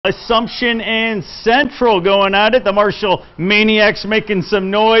Assumption and Central going at it. The Marshall Maniacs making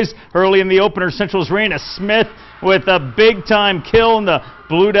some noise. Early in the opener, Central's Raina Smith with a big-time kill, and the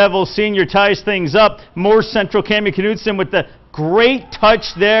Blue Devils senior ties things up. More Central. Cammie Knudsen with the great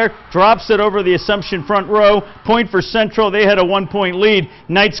touch there. Drops it over the Assumption front row. Point for Central. They had a 1-point lead.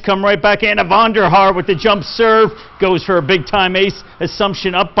 Knights come right back. Anna Vonderhaar with the jump serve. Goes for a big-time ace.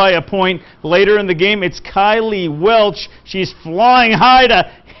 Assumption up by a point. Later in the game, it's Kylie Welch. She's flying high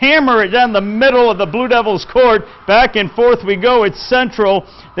to hammer it down the middle of the Blue Devils court. Back and forth we go. It's Central.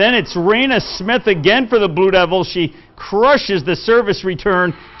 Then it's Raina Smith again for the Blue Devils. She crushes the service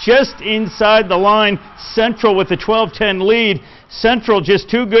return just inside the line. Central with a 12-10 lead. Central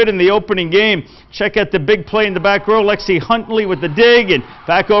just too good in the opening game. Check out the big play in the back row. Lexi Huntley with the dig and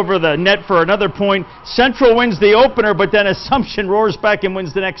back over the net for another point. Central wins the opener, but then Assumption roars back and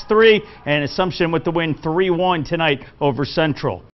wins the next three. And Assumption with the win 3-1 tonight over Central.